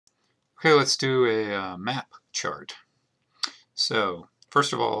Okay, let's do a map chart. So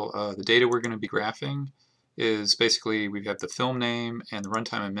first of all, the data we're going to be graphing is basically we have the film name and the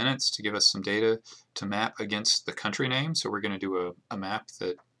runtime in minutes to give us some data to map against the country name. So we're going to do a map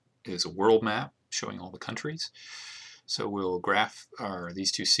that is a world map showing all the countries. So we'll graph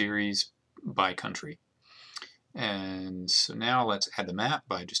these two series by country. And so now let's add the map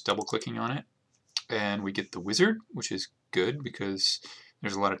by just double clicking on it. And we get the wizard, which is good because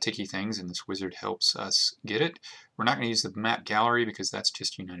there's a lot of ticky things and this wizard helps us get it. We're not going to use the map gallery because that's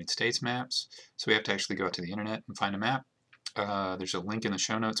just United States maps. So we have to actually go out to the internet and find a map. There's a link in the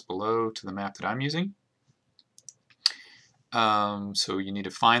show notes below to the map that I'm using. So you need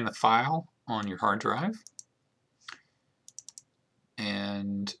to find the file on your hard drive.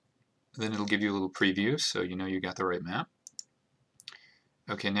 And then it'll give you a little preview so you know you got the right map.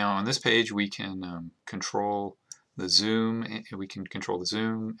 Okay, now on this page we can control the zoom. We can control the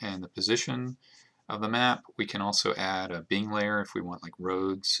zoom and the position of the map. We can also add a Bing layer if we want like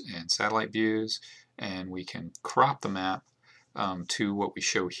roads and satellite views, and we can crop the map to what we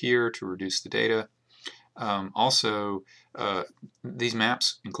show here to reduce the data. These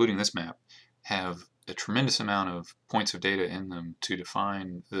maps, including this map, have a tremendous amount of points of data in them to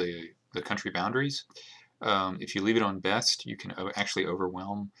define the country boundaries. If you leave it on best, you can actually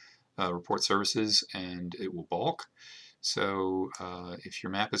overwhelm report services and it will balk. So if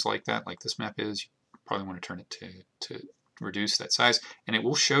your map is like that, like this map is, you probably want to turn it to reduce that size, and it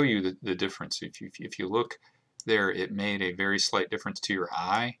will show you the difference. If you look there, it made a very slight difference to your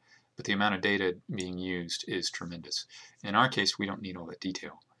eye, but the amount of data being used is tremendous. In our case, we don't need all that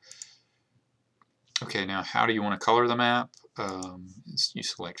detail. Okay, now how do you want to color the map? You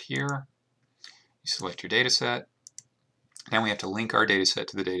select here. You select your data set. Now we have to link our data set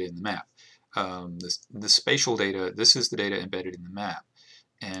to the data in the map. The spatial data, this is the data embedded in the map.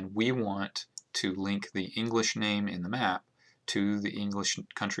 And we want to link the English name in the map to the English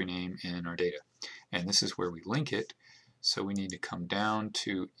country name in our data. And this is where we link it. So we need to come down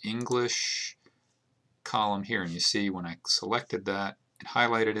to English column here. And you see when I selected that, it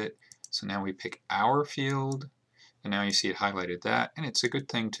highlighted it. So now we pick our field. And now you see it highlighted that, and it's a good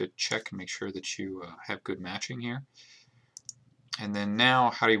thing to check and make sure that you have good matching here. And then now,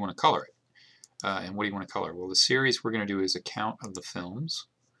 how do you want to color it? And what do you want to color? Well, the series we're going to do is a count of the films,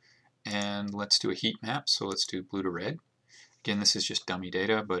 and let's do a heat map. So let's do blue to red. Again, this is just dummy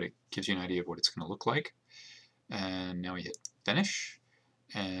data, but it gives you an idea of what it's going to look like. And now we hit finish,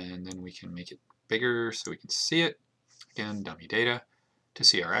 and then we can make it bigger so we can see it. Again, dummy data. To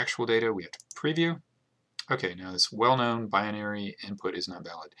see our actual data, we have to preview. Okay, now this well-known binary input is not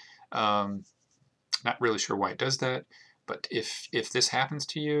valid. Not really sure why it does that, but if this happens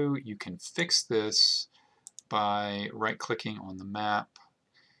to you, you can fix this by right-clicking on the map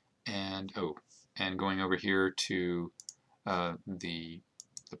and going over here to the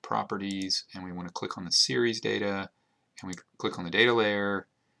properties, and we want to click on the series data, and we click on the data layer,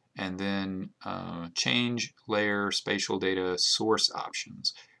 and then change layer spatial data source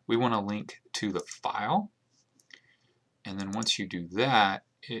options. We want to link to the file, and then once you do that,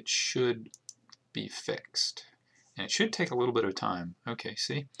 it should be fixed. And it should take a little bit of time. Okay,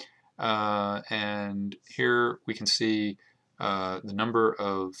 see? And here we can see the number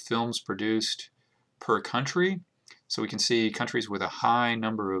of films produced per country. So we can see countries with a high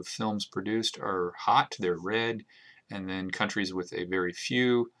number of films produced are hot, they're red, and then countries with a very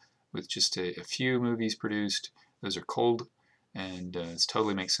few, with just a few movies produced, those are cold. And this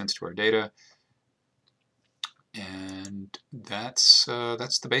totally makes sense to our data. And that's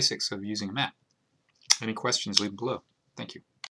the basics of using a map. Any questions, leave them below. Thank you.